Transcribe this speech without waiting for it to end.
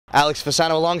Alex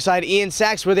Fasano alongside Ian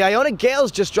Sacks, where the Iona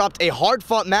Gales just dropped a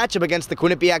hard-fought matchup against the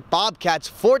Quinnipiac Bobcats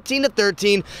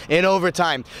 14-13 in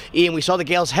overtime. Ian, we saw the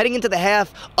Gales heading into the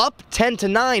half up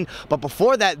 10-9, but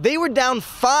before that they were down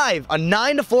 5, a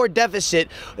 9-4 deficit,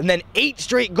 and then 8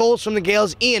 straight goals from the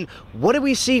Gales. Ian, what did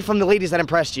we see from the ladies that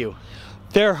impressed you?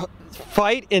 Their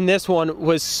fight in this one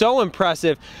was so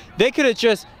impressive. They could have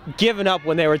just given up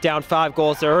when they were down 5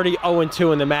 goals. They're already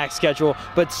 0-2 in the MAAC schedule,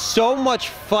 but so much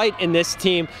fight in this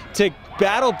team to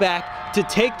battle back, to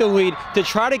take the lead, to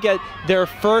try to get their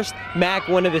first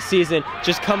MAAC win of the season,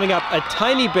 just coming up a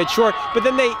tiny bit short. But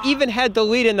then they even had the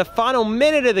lead in the final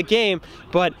minute of the game,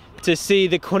 but to see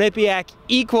the Quinnipiac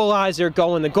equalizer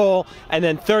go in the goal, and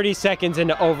then 30 seconds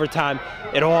into overtime,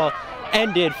 it all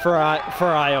ended for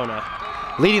Iona.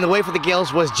 Leading the way for the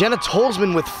Gales was Jenna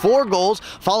Tolzmann with 4 goals,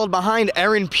 followed behind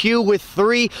Erin Pugh with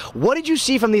 3. What did you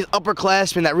see from these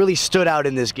upperclassmen that really stood out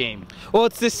in this game? Well,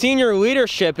 it's the senior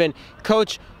leadership, and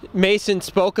Coach Mason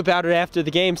spoke about it after the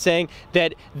game, saying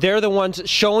that they're the ones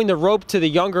showing the rope to the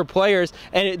younger players,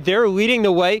 and they're leading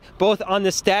the way both on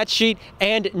the stat sheet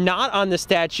and not on the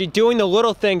stat sheet, doing the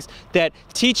little things that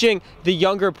teaching the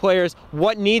younger players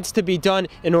what needs to be done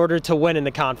in order to win in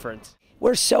the conference.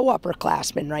 We're so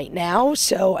upperclassmen right now,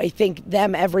 so I think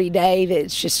them every day,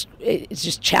 it's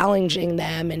just challenging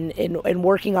them and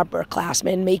working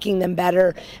upperclassmen, making them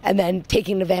better, and then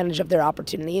taking advantage of their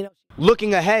opportunity. You know?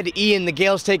 Looking ahead, Ian, the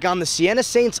Gales take on the Siena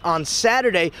Saints on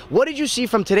Saturday. What did you see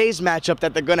from today's matchup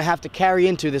that they're going to have to carry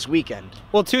into this weekend?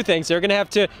 Well, 2 things. They're going to have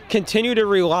to continue to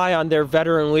rely on their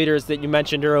veteran leaders that you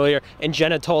mentioned earlier, in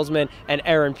Jenna Tolzmann and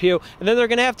Erin Pugh. And then they're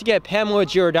going to have to get Pamela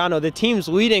Giordano, the team's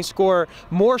leading scorer,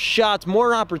 more shots,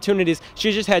 more opportunities.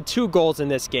 She just had 2 goals in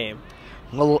this game.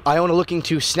 Well, Iona looking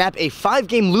to snap a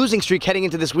 5-game losing streak heading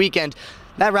into this weekend.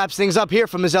 That wraps things up here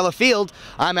from Mozilla Field.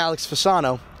 I'm Alex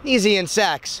Fasano. He's Ian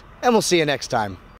Sacks, and we'll see you next time.